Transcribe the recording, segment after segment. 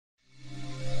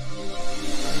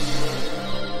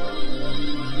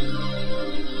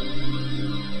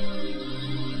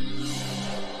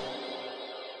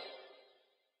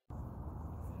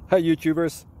Hi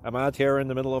YouTubers, I'm out here in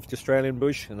the middle of the Australian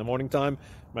bush in the morning time.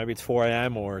 Maybe it's 4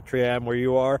 a.m. or 3 a.m. where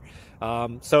you are.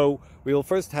 So we'll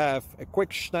first have a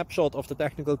quick snapshot of the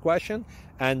technical question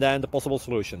and then the possible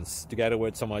solutions, together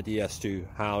with some ideas to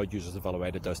how users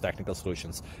evaluated those technical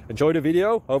solutions. Enjoy the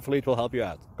video, hopefully it will help you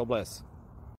out. God bless.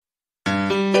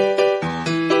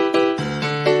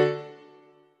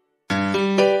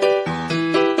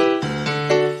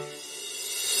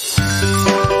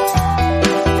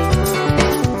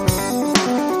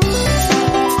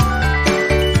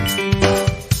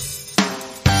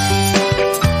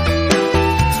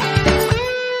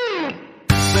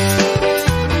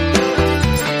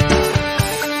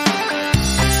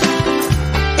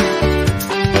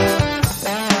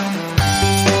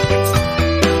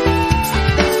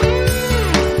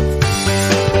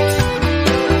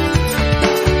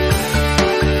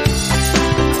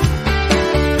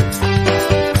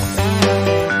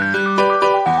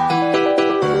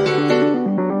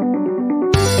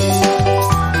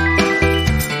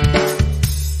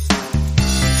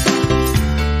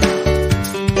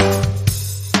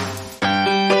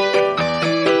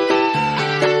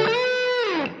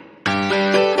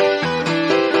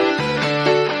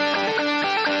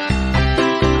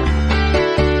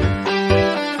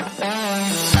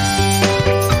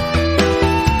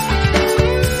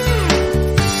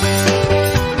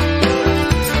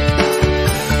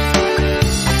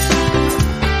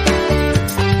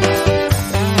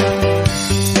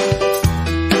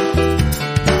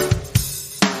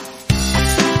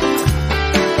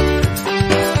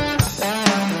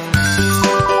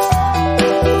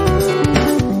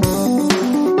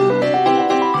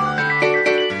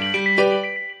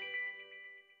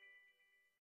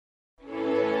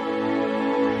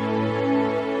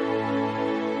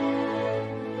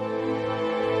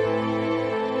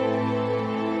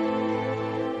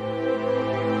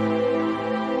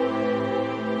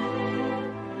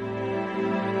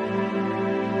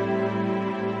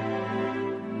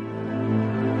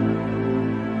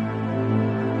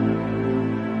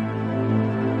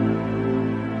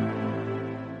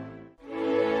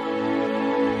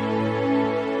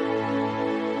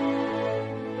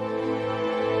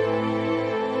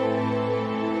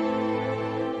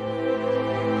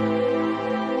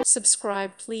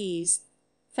 Subscribe, please.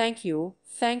 Thank you.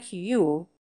 Thank you.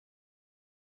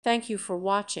 Thank you for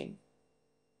watching.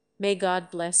 May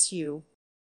God bless you.